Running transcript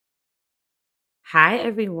Hi,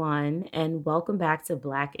 everyone, and welcome back to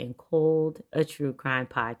Black and Cold, a true crime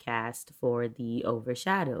podcast for the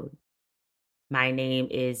overshadowed. My name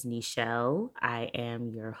is Nichelle. I am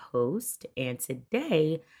your host, and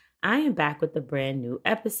today I am back with a brand new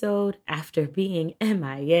episode after being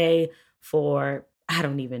MIA for I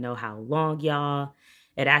don't even know how long, y'all.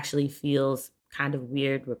 It actually feels kind of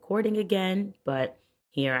weird recording again, but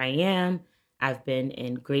here I am. I've been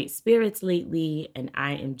in great spirits lately, and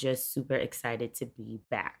I am just super excited to be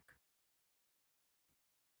back.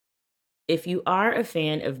 If you are a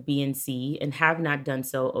fan of BNC and have not done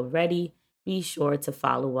so already, be sure to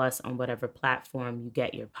follow us on whatever platform you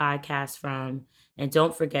get your podcast from. And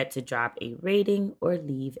don't forget to drop a rating or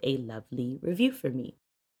leave a lovely review for me.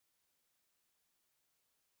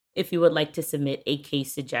 If you would like to submit a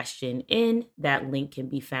case suggestion in, that link can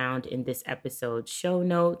be found in this episode's show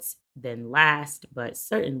notes. Then, last but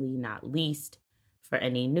certainly not least, for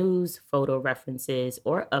any news, photo references,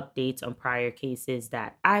 or updates on prior cases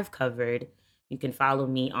that I've covered, you can follow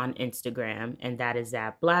me on Instagram, and that is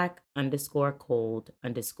at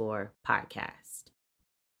black_cold_podcast.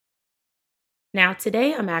 Now,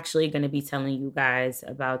 today I'm actually going to be telling you guys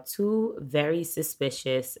about two very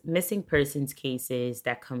suspicious missing persons cases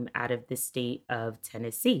that come out of the state of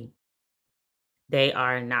Tennessee. They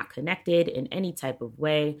are not connected in any type of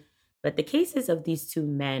way, but the cases of these two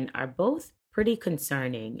men are both pretty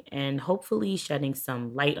concerning and hopefully shedding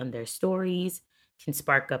some light on their stories can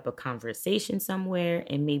spark up a conversation somewhere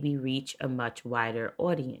and maybe reach a much wider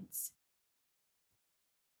audience.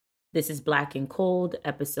 This is Black and Cold,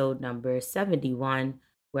 episode number 71,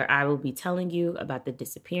 where I will be telling you about the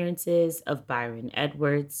disappearances of Byron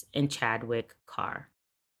Edwards and Chadwick Carr.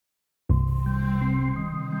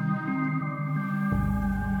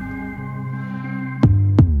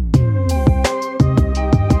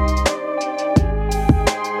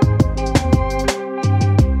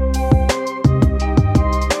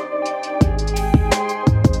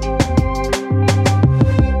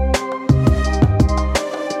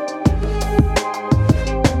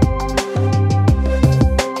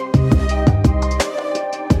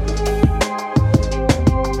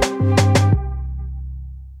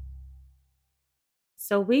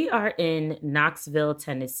 So, we are in Knoxville,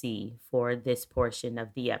 Tennessee for this portion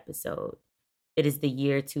of the episode. It is the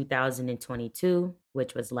year 2022,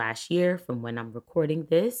 which was last year from when I'm recording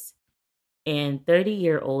this. And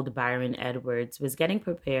 30-year-old Byron Edwards was getting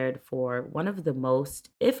prepared for one of the most,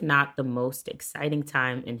 if not the most exciting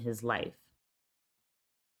time in his life.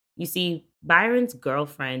 You see, Byron's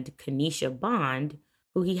girlfriend, Kenesha Bond,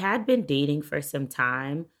 who he had been dating for some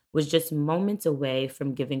time, was just moments away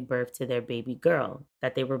from giving birth to their baby girl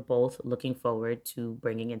that they were both looking forward to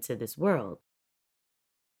bringing into this world.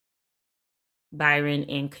 Byron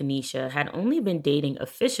and Kenesha had only been dating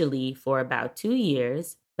officially for about 2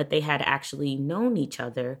 years, but they had actually known each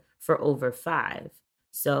other for over five.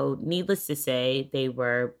 So, needless to say, they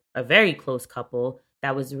were a very close couple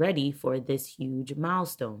that was ready for this huge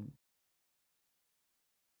milestone.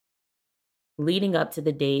 Leading up to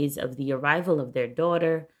the days of the arrival of their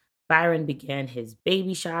daughter, Byron began his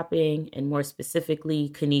baby shopping, and more specifically,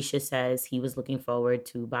 Kenesha says he was looking forward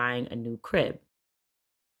to buying a new crib.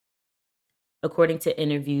 According to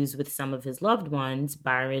interviews with some of his loved ones,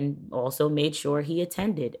 Byron also made sure he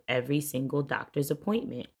attended every single doctor's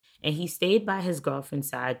appointment, and he stayed by his girlfriend's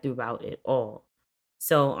side throughout it all.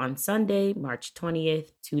 So on Sunday, March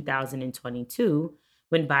 20th, 2022,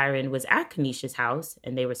 when Byron was at Kenesha's house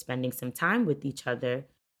and they were spending some time with each other,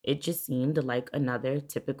 it just seemed like another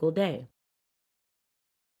typical day.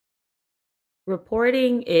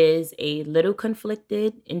 Reporting is a little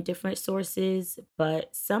conflicted in different sources,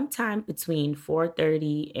 but sometime between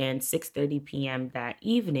 4:30 and 6:30 p.m. that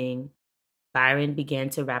evening, Byron began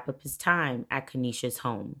to wrap up his time at Kenesha's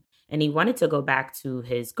home, and he wanted to go back to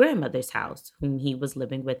his grandmother's house, whom he was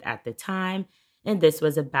living with at the time, and this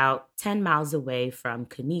was about 10 miles away from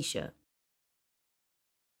Kenesha.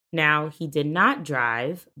 Now, he did not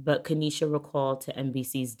drive, but Kenesha recalled to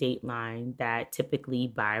NBC's Dateline that typically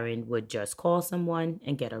Byron would just call someone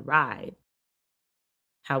and get a ride.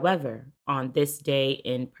 However, on this day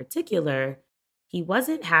in particular, he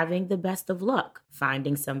wasn't having the best of luck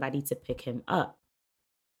finding somebody to pick him up.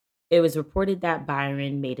 It was reported that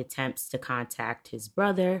Byron made attempts to contact his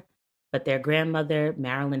brother, but their grandmother,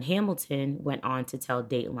 Marilyn Hamilton, went on to tell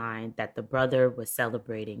Dateline that the brother was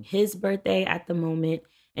celebrating his birthday at the moment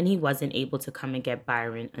and he wasn't able to come and get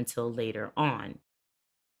Byron until later on.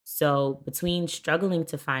 So, between struggling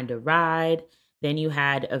to find a ride, then you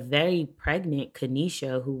had a very pregnant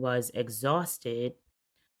Kenesha who was exhausted,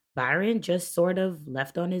 Byron just sort of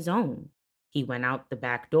left on his own. He went out the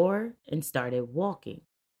back door and started walking.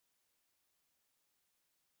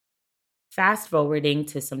 Fast forwarding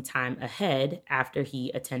to some time ahead, after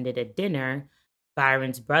he attended a dinner,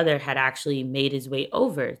 Byron's brother had actually made his way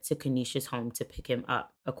over to Kenesha's home to pick him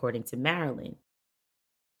up, according to Marilyn.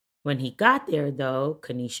 When he got there, though,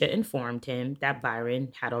 Kenesha informed him that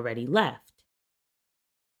Byron had already left.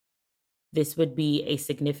 This would be a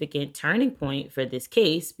significant turning point for this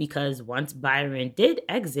case because once Byron did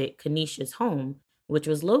exit Kenesha's home, which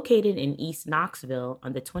was located in East Knoxville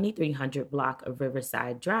on the 2300 block of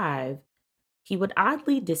Riverside Drive, he would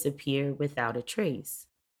oddly disappear without a trace.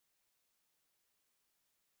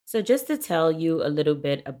 So, just to tell you a little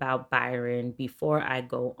bit about Byron before I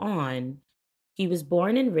go on, he was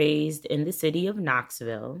born and raised in the city of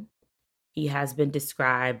Knoxville. He has been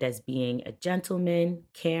described as being a gentleman,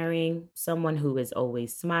 caring, someone who is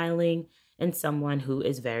always smiling, and someone who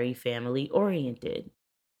is very family oriented.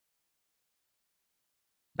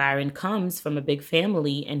 Byron comes from a big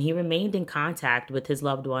family and he remained in contact with his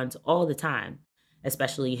loved ones all the time,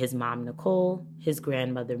 especially his mom, Nicole, his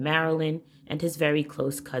grandmother, Marilyn, and his very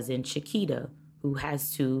close cousin, Shakita, who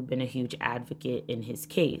has too been a huge advocate in his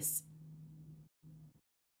case.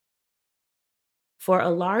 For a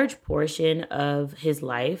large portion of his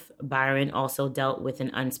life, Byron also dealt with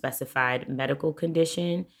an unspecified medical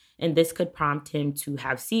condition, and this could prompt him to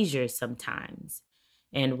have seizures sometimes.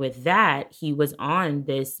 And with that, he was on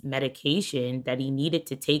this medication that he needed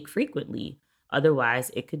to take frequently.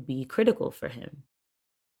 Otherwise, it could be critical for him.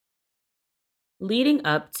 Leading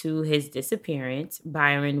up to his disappearance,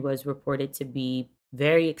 Byron was reported to be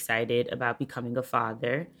very excited about becoming a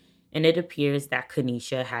father, and it appears that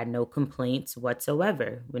Kanisha had no complaints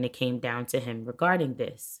whatsoever when it came down to him regarding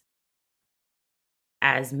this.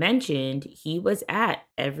 As mentioned, he was at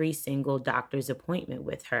every single doctor's appointment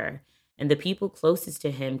with her, and the people closest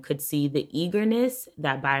to him could see the eagerness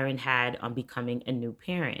that Byron had on becoming a new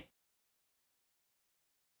parent.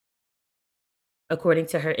 According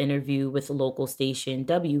to her interview with the local station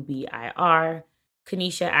WBIR,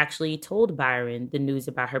 Kanisha actually told Byron the news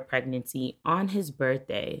about her pregnancy on his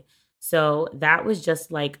birthday. So that was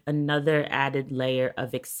just like another added layer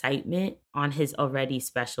of excitement on his already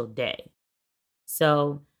special day.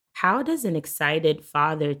 So, how does an excited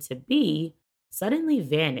father to be suddenly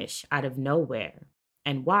vanish out of nowhere?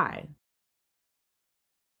 And why?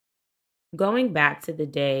 Going back to the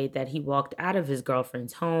day that he walked out of his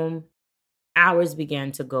girlfriend's home, hours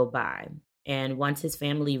began to go by. And once his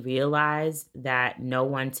family realized that no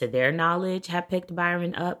one to their knowledge had picked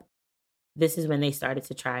Byron up, this is when they started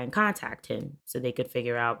to try and contact him so they could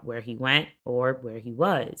figure out where he went or where he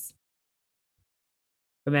was.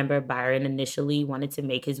 Remember, Byron initially wanted to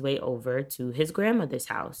make his way over to his grandmother's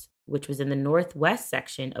house, which was in the northwest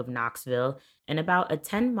section of Knoxville and about a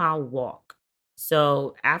 10-mile walk.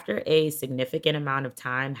 So, after a significant amount of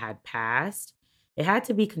time had passed, it had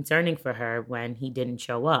to be concerning for her when he didn't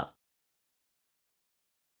show up.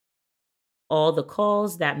 All the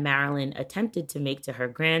calls that Marilyn attempted to make to her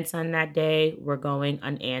grandson that day were going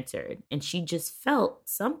unanswered, and she just felt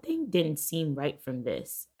something didn't seem right from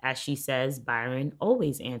this. As she says, Byron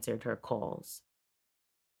always answered her calls.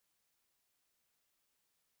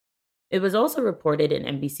 It was also reported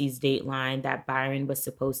in NBC's Dateline that Byron was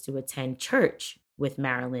supposed to attend church with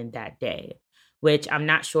Marilyn that day, which I'm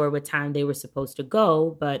not sure what time they were supposed to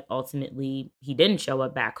go, but ultimately he didn't show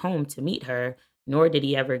up back home to meet her, nor did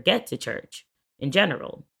he ever get to church in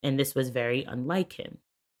general, and this was very unlike him.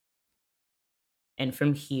 And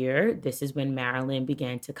from here, this is when Marilyn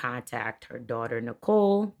began to contact her daughter,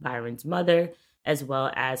 Nicole, Byron's mother, as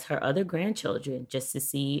well as her other grandchildren, just to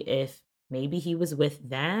see if maybe he was with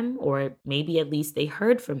them or maybe at least they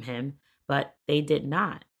heard from him, but they did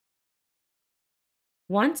not.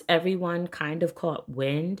 Once everyone kind of caught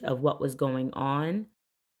wind of what was going on,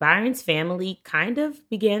 Byron's family kind of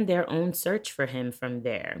began their own search for him from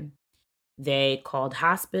there. They called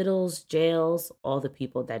hospitals, jails, all the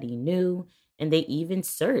people that he knew, and they even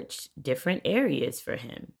searched different areas for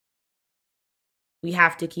him. We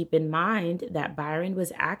have to keep in mind that Byron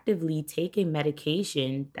was actively taking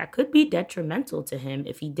medication that could be detrimental to him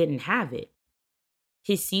if he didn't have it.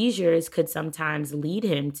 His seizures could sometimes lead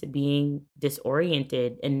him to being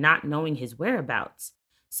disoriented and not knowing his whereabouts.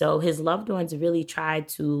 So his loved ones really tried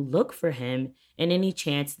to look for him in any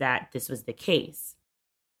chance that this was the case.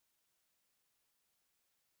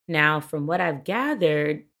 Now, from what I've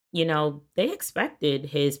gathered, they expected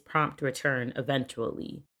his prompt return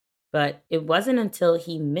eventually. But it wasn't until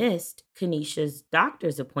he missed Kanisha's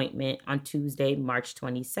doctor's appointment on Tuesday, March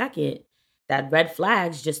 22nd, that red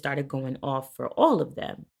flags just started going off for all of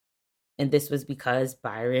them. And this was because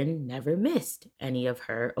Byron never missed any of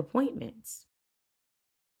her appointments.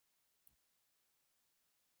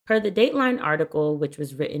 Per the Dateline article, which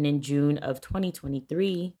was written in June of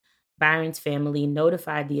 2023, Byron's family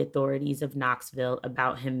notified the authorities of Knoxville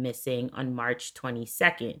about him missing on March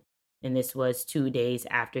 22nd, and this was 2 days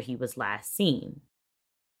after he was last seen.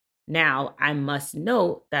 Now, I must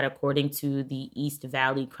note that according to the East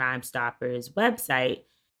Valley Crime Stoppers website,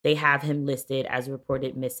 they have him listed as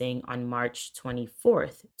reported missing on March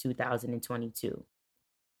 24th, 2022.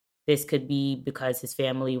 This could be because his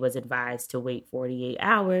family was advised to wait 48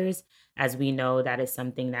 hours, as we know that is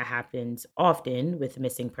something that happens often with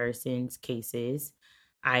missing persons cases.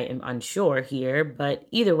 I am unsure here, but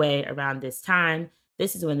either way, around this time,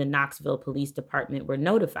 this is when the Knoxville Police Department were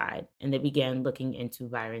notified and they began looking into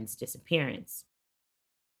Byron's disappearance.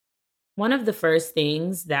 One of the first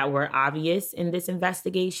things that were obvious in this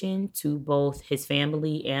investigation to both his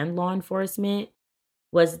family and law enforcement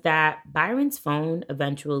was that Byron's phone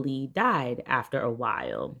eventually died after a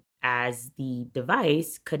while, as the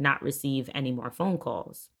device could not receive any more phone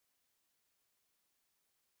calls.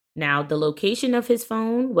 Now, the location of his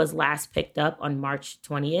phone was last picked up on March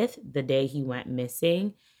 20th, the day he went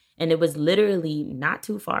missing, and it was literally not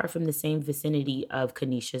too far from the same vicinity of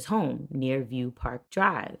Kanisha's home near View Park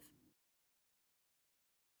Drive.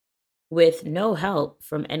 With no help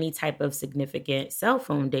from any type of significant cell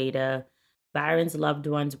phone data, Byron's loved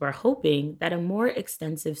ones were hoping that a more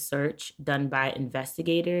extensive search done by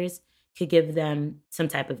investigators could give them some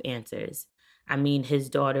type of answers. I mean, his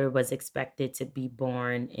daughter was expected to be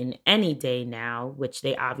born in any day now, which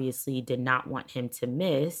they obviously did not want him to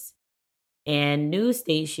miss. And news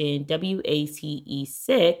station WATE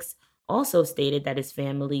 6 also stated that his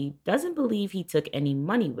family doesn't believe he took any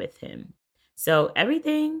money with him. So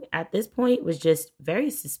everything at this point was just very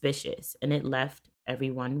suspicious and it left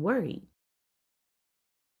everyone worried.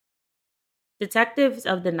 Detectives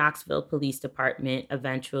of the Knoxville Police Department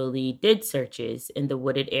eventually did searches in the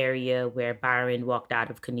wooded area where Byron walked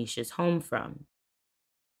out of Kanisha's home from.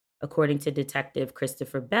 According to Detective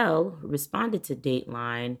Christopher Bell, who responded to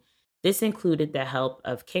Dateline, this included the help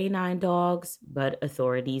of canine dogs, but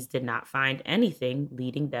authorities did not find anything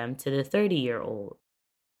leading them to the 30-year-old.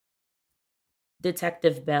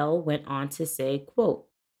 Detective Bell went on to say, quote,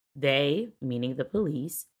 "They, meaning the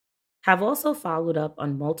police, have also followed up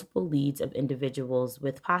on multiple leads of individuals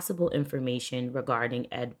with possible information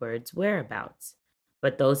regarding Edward's whereabouts,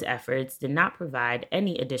 but those efforts did not provide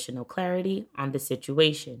any additional clarity on the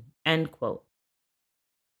situation." End quote.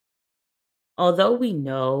 Although we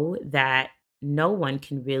know that no one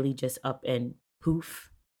can really just up and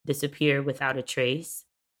poof disappear without a trace,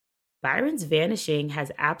 Byron's vanishing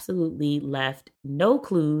has absolutely left no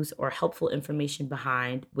clues or helpful information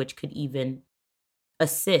behind which could even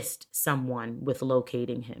assist someone with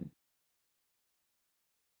locating him.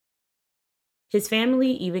 His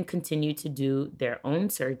family even continued to do their own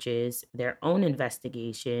searches, their own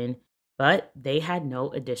investigation, but they had no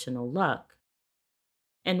additional luck.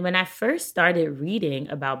 And when I first started reading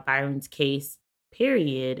about Byron's case,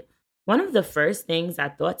 period, one of the first things I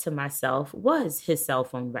thought to myself was his cell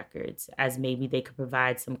phone records, as maybe they could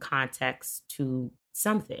provide some context to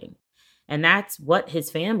something. And that's what his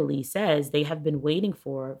family says they have been waiting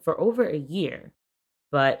for over a year.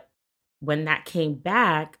 But when that came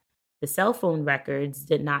back, the cell phone records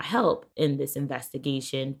did not help in this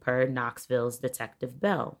investigation, per Knoxville's Detective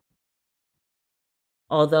Bell.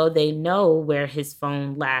 Although they know where his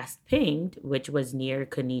phone last pinged, which was near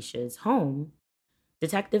Kanisha's home,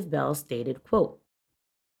 Detective Bell stated, quote,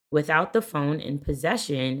 "Without the phone in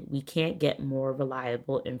possession, we can't get more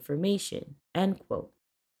reliable information," end quote.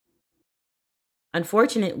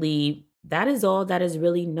 Unfortunately, that is all that is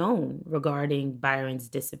really known regarding Byron's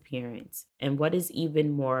disappearance. And what is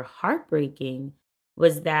even more heartbreaking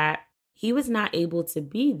was that he was not able to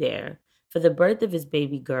be there for the birth of his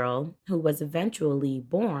baby girl, who was eventually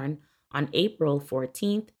born on April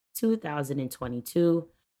 14th, 2022,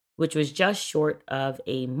 which was just short of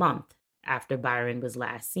a month after Byron was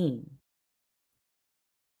last seen.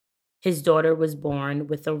 His daughter was born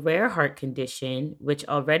with a rare heart condition, which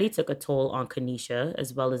already took a toll on Kanisha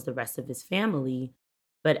as well as the rest of his family.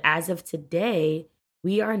 But as of today,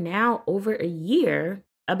 we are now over a year,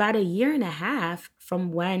 about a year and a half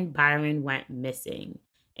from when Byron went missing.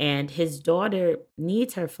 And his daughter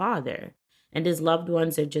needs her father. And his loved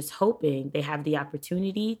ones are just hoping they have the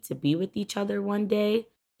opportunity to be with each other one day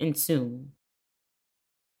and soon.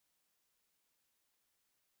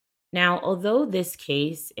 Now, although this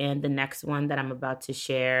case and the next one that I'm about to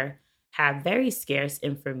share have very scarce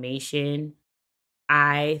information,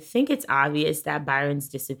 I think it's obvious that Byron's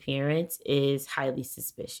disappearance is highly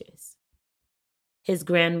suspicious. His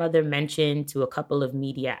grandmother mentioned to a couple of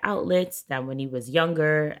media outlets that when he was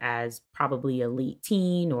younger, as probably a late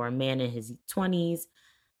teen or a man in his 20s,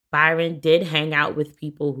 Byron did hang out with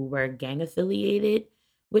people who were gang affiliated,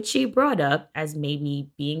 which she brought up as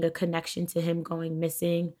maybe being a connection to him going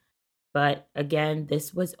missing. But again,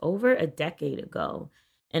 this was over a decade ago.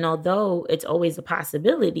 And although it's always a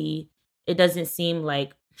possibility, it doesn't seem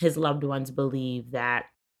like his loved ones believe that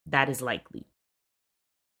that is likely.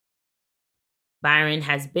 Byron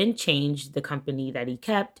has been changed the company that he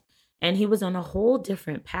kept, and he was on a whole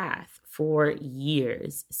different path for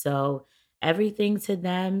years. So everything to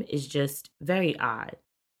them is just very odd.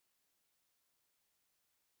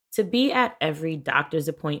 To be at every doctor's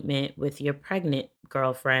appointment with your pregnant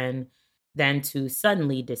girlfriend, then to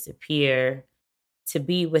suddenly disappear, to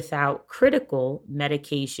be without critical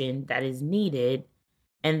medication that is needed,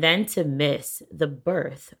 and then to miss the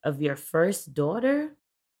birth of your first daughter?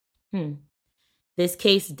 Hmm. This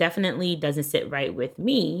case definitely doesn't sit right with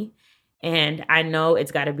me. And I know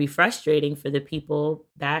it's got to be frustrating for the people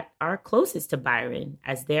that are closest to Byron,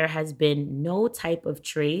 as there has been no type of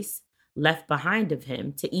trace left behind of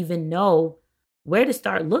him to even know where to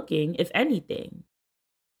start looking, if anything.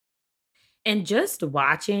 And just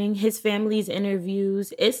watching his family's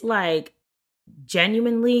interviews, it's like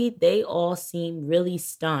genuinely, they all seem really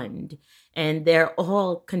stunned. And they're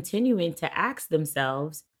all continuing to ask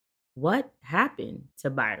themselves, what happened to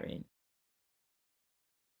Byron?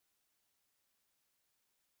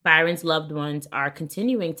 Byron's loved ones are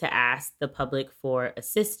continuing to ask the public for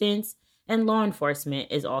assistance, and law enforcement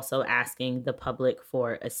is also asking the public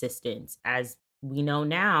for assistance. As we know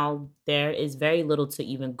now, there is very little to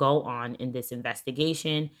even go on in this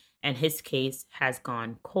investigation, and his case has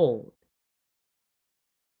gone cold.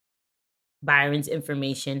 Byron's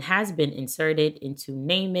information has been inserted into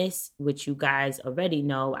NamUs, which you guys already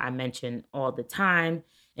know I mention all the time.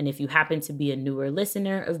 And if you happen to be a newer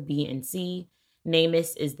listener of BNC,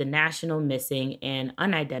 NamUs is the National Missing and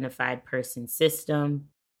Unidentified Person System.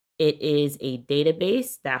 It is a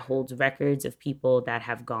database that holds records of people that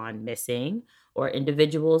have gone missing or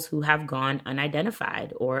individuals who have gone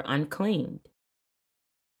unidentified or unclaimed.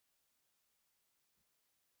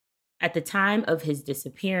 At the time of his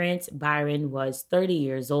disappearance, Byron was 30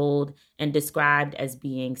 years old and described as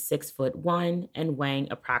being 6'1" and weighing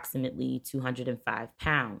approximately 205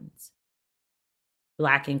 pounds.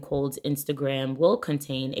 Black and Cold's Instagram will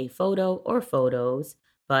contain a photo or photos,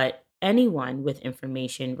 but anyone with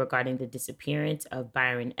information regarding the disappearance of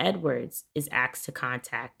Byron Edwards is asked to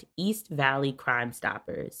contact East Valley Crime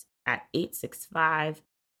Stoppers at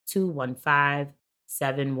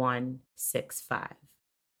 865-215-7165.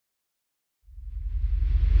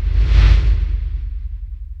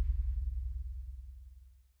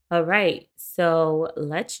 All right, so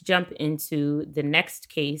let's jump into the next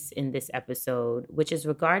case in this episode, which is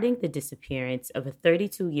regarding the disappearance of a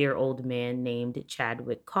 32-year-old man named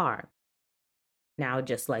Chadwick Carr. Now,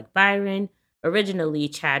 just like Byron, originally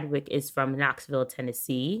Chadwick is from Knoxville,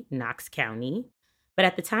 Tennessee, Knox County. But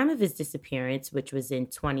at the time of his disappearance, which was in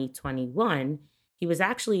 2021, he was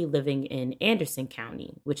actually living in Anderson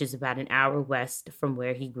County, which is about an hour west from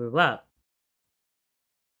where he grew up.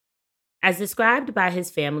 As described by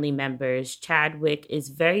his family members, Chadwick is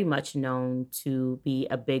very much known to be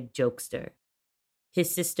a big jokester.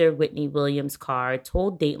 His sister, Whitney Williams Carr,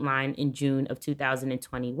 told Dateline in June of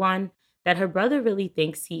 2021 that her brother really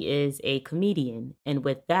thinks he is a comedian, and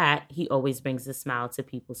with that, he always brings a smile to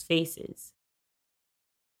people's faces.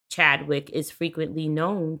 Chadwick is frequently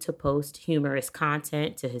known to post humorous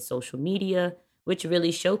content to his social media, which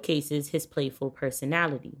really showcases his playful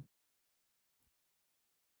personality.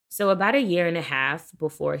 So, about a year and a half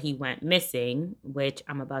before he went missing, which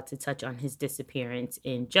I'm about to touch on his disappearance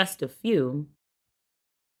in just a few,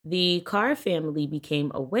 the Carr family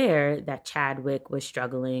became aware that Chadwick was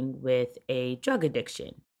struggling with a drug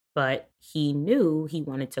addiction, but he knew he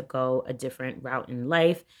wanted to go a different route in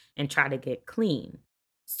life and try to get clean.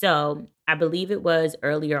 So, I believe it was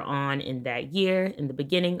earlier on in that year, in the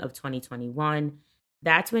beginning of 2021,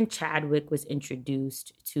 that's when Chadwick was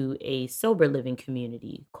introduced to a sober living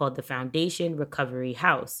community called the Foundation Recovery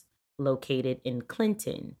House, located in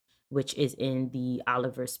Clinton, which is in the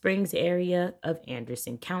Oliver Springs area of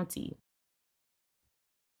Anderson County.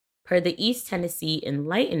 Per the East Tennessee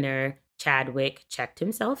Enlightener, Chadwick checked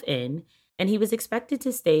himself in, and he was expected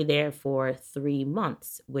to stay there for 3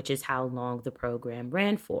 months, which is how long the program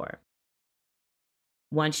ran for.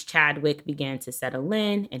 Once Chadwick began to settle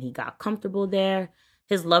in and he got comfortable there,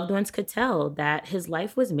 His loved ones could tell that his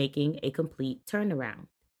life was making a complete turnaround.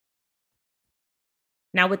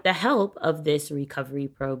 Now, with the help of this recovery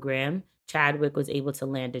program, Chadwick was able to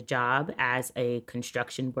land a job as a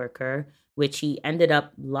construction worker, which he ended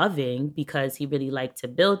up loving because he really liked to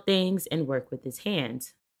build things and work with his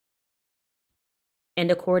hands.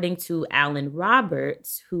 And according to Alan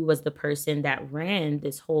Roberts, who was the person that ran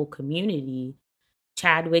this whole community,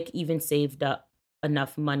 Chadwick even saved up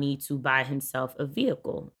enough money to buy himself a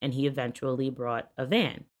vehicle, and he eventually brought a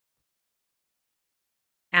van.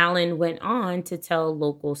 Allen went on to tell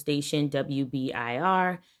local station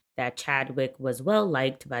WBIR that Chadwick was well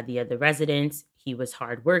liked by the other residents, he was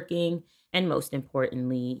hardworking, and most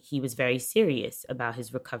importantly, he was very serious about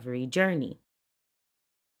his recovery journey.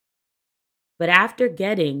 But after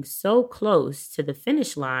getting so close to the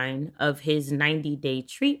finish line of his 90-day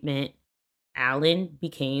treatment, Allen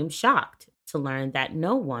became shocked to learn that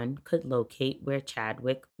no one could locate where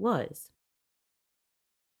Chadwick was.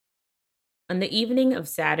 On the evening of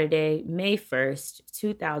Saturday, May 1st,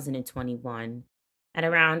 2021, at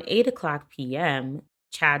around 8 o'clock p.m.,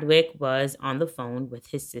 Chadwick was on the phone with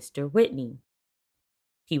his sister Whitney.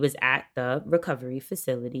 He was at the recovery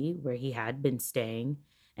facility where he had been staying,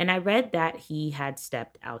 and I read that he had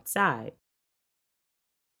stepped outside.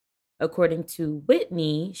 According to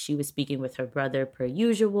Whitney, she was speaking with her brother per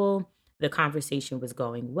usual. The conversation was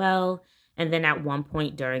going well, and then at one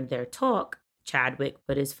point during their talk, Chadwick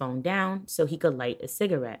put his phone down so he could light a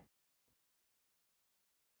cigarette.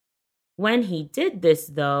 When he did this,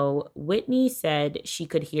 though, Whitney said she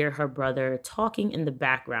could hear her brother talking in the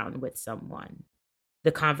background with someone.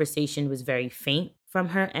 The conversation was very faint from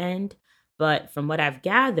her end, but from what I've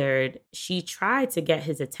gathered, she tried to get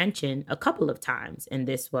his attention a couple of times, and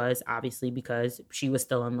this was obviously because she was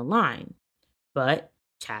still on the line. But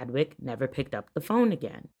Chadwick never picked up the phone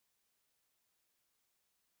again.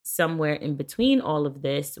 Somewhere in between all of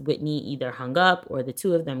this, Whitney either hung up or the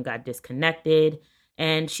two of them got disconnected,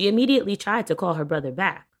 and she immediately tried to call her brother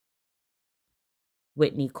back.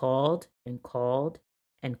 Whitney called and called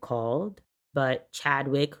and called, but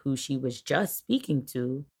Chadwick, who she was just speaking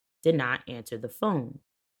to, did not answer the phone.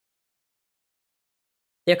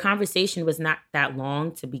 Their conversation was not that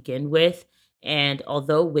long to begin with, and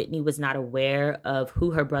although Whitney was not aware of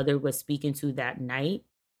who her brother was speaking to that night,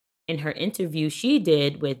 in her interview she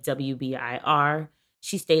did with WBIR,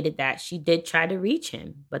 she stated that she did try to reach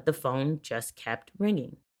him, but the phone just kept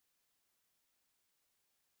ringing.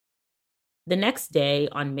 The next day,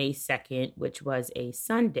 on May 2nd, which was a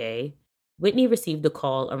Sunday, Whitney received a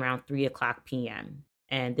call around 3 o'clock p.m.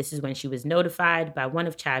 And this is when she was notified by one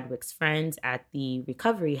of Chadwick's friends at the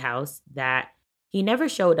recovery house that he never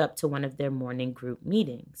showed up to one of their morning group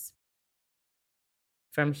meetings.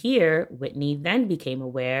 From here, Whitney then became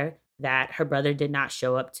aware that her brother did not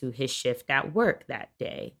show up to his shift at work that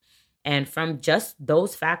day. And from just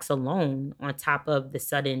those facts alone, on top of the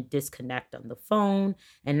sudden disconnect on the phone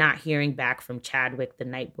and not hearing back from Chadwick the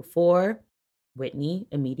night before, Whitney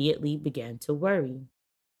immediately began to worry.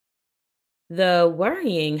 The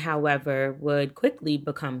worrying, however, would quickly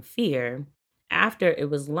become fear after it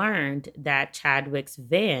was learned that Chadwick's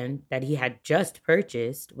van that he had just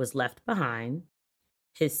purchased was left behind.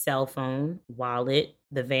 His cell phone, wallet,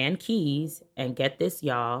 the van keys, and get this,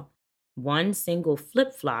 y'all, one single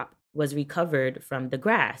flip flop was recovered from the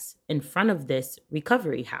grass in front of this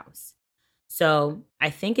recovery house. So I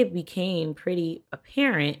think it became pretty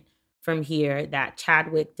apparent from here that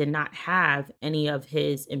Chadwick did not have any of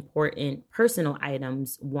his important personal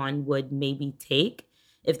items one would maybe take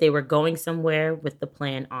if they were going somewhere with the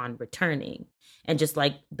plan on returning. And just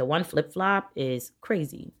like the one flip flop is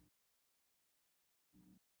crazy.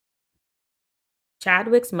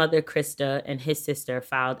 Chadwick's mother, Krista, and his sister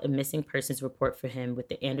filed a missing persons report for him with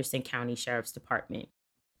the Anderson County Sheriff's Department.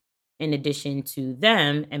 In addition to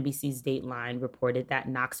them, NBC's Dateline reported that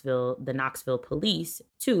the Knoxville police,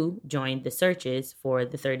 too, joined the searches for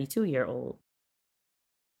the 32-year-old.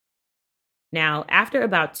 Now, after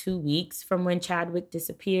about 2 weeks from when Chadwick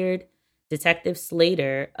disappeared, Detective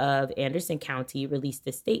Slater of Anderson County released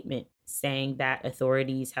a statement saying that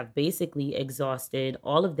authorities have basically exhausted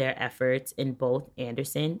all of their efforts in both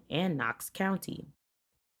Anderson and Knox County.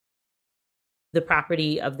 The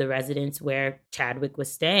property of the residence where Chadwick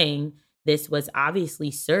was staying, this was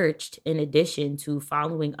obviously searched in addition to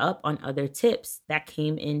following up on other tips that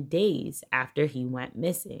came in days after he went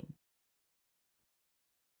missing.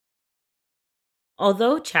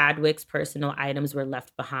 Although Chadwick's personal items were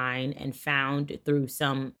left behind and found through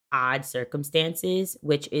some odd circumstances,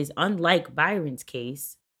 which is unlike Byron's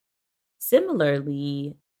case,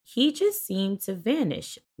 similarly, he just seemed to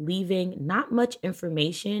vanish, leaving not much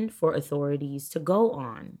information for authorities to go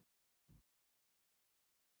on.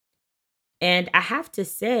 And I have to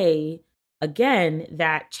say, again,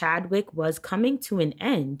 that Chadwick was coming to an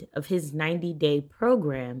end of his 90-day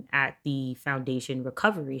program at the Foundation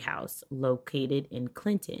Recovery House located in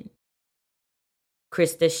Clinton.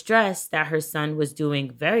 Krista stressed that her son was doing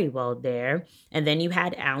very well there. And then you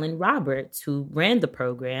had Alan Roberts, who ran the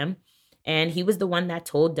program. And he was the one that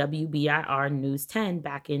told WBIR News 10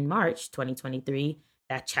 back in March 2023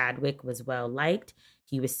 that Chadwick was well liked.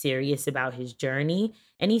 He was serious about his journey,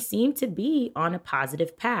 and he seemed to be on a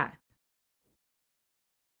positive path.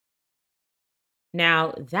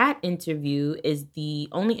 Now, that interview is the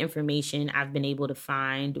only information I've been able to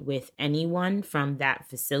find with anyone from that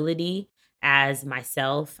facility. As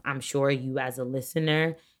myself, I'm sure you, as a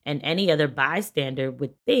listener, and any other bystander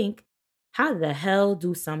would think, how the hell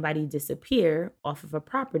do somebody disappear off of a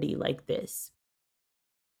property like this?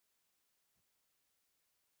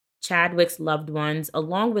 Chadwick's loved ones,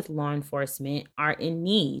 along with law enforcement, are in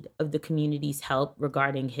need of the community's help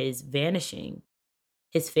regarding his vanishing.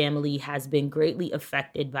 His family has been greatly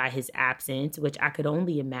affected by his absence, which I could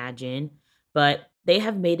only imagine, but they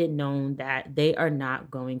have made it known that they are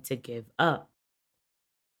not going to give up.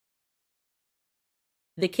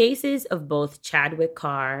 The cases of both Chadwick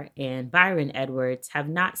Carr and Byron Edwards have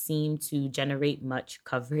not seemed to generate much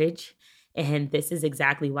coverage. And this is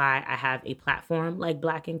exactly why I have a platform like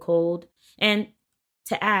Black and Cold. And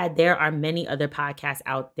to add, there are many other podcasts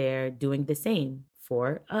out there doing the same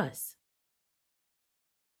for us.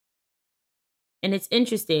 And it's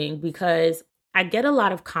interesting because I get a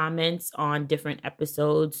lot of comments on different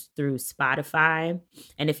episodes through Spotify.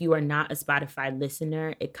 And if you are not a Spotify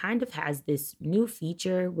listener, it kind of has this new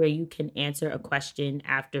feature where you can answer a question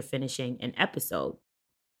after finishing an episode.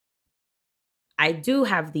 I do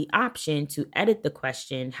have the option to edit the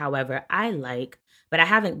question however I like, but I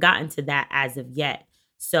haven't gotten to that as of yet.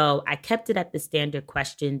 So I kept it at the standard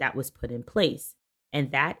question that was put in place.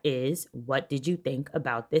 And that is, what did you think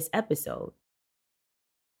about this episode?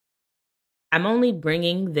 I'm only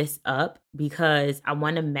bringing this up because I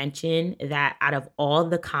want to mention that out of all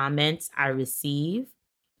the comments I receive,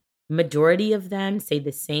 majority of them say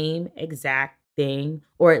the same exact thing,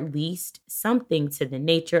 or at least something to the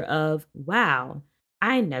nature of, wow,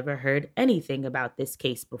 I never heard anything about this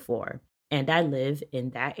case before, and I live in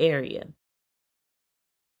that area.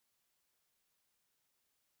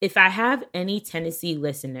 If I have any Tennessee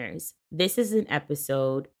listeners, this is an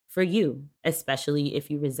episode for you, especially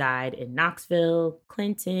if you reside in Knoxville,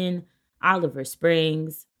 Clinton, Oliver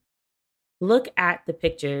Springs. Look at the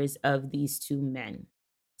pictures of these two men.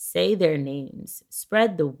 Say their names,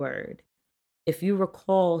 spread the word. If you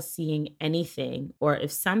recall seeing anything, or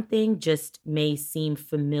if something just may seem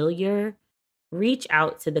familiar, reach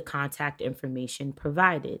out to the contact information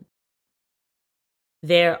provided.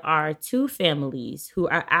 There are two families who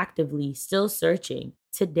are actively still searching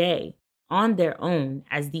today on their own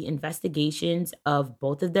as the investigations of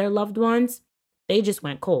both of their loved ones, they just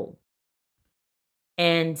went cold.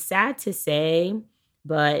 And sad to say,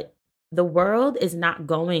 but the world is not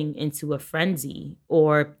going into a frenzy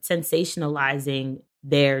or sensationalizing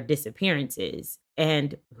their disappearances.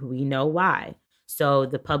 And we know why. So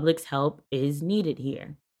the public's help is needed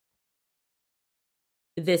here.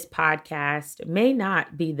 This podcast may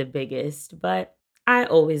not be the biggest, but I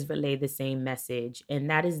always relay the same message, and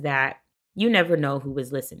that is that you never know who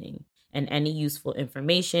is listening, and any useful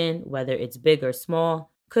information, whether it's big or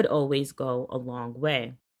small, could always go a long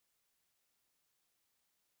way.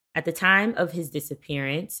 At the time of his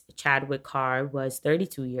disappearance, Chadwick Carr was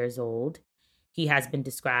 32 years old. He has been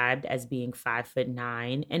described as being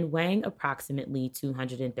 5'9" and weighing approximately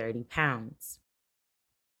 230 pounds.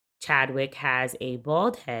 Chadwick has a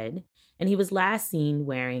bald head, and he was last seen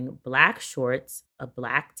wearing black shorts, a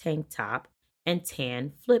black tank top, and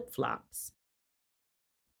tan flip flops.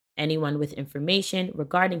 Anyone with information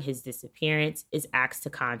regarding his disappearance is asked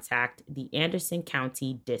to contact the Anderson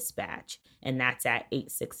County Dispatch, and that's at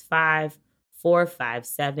 865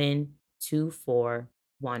 457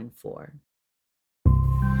 2414.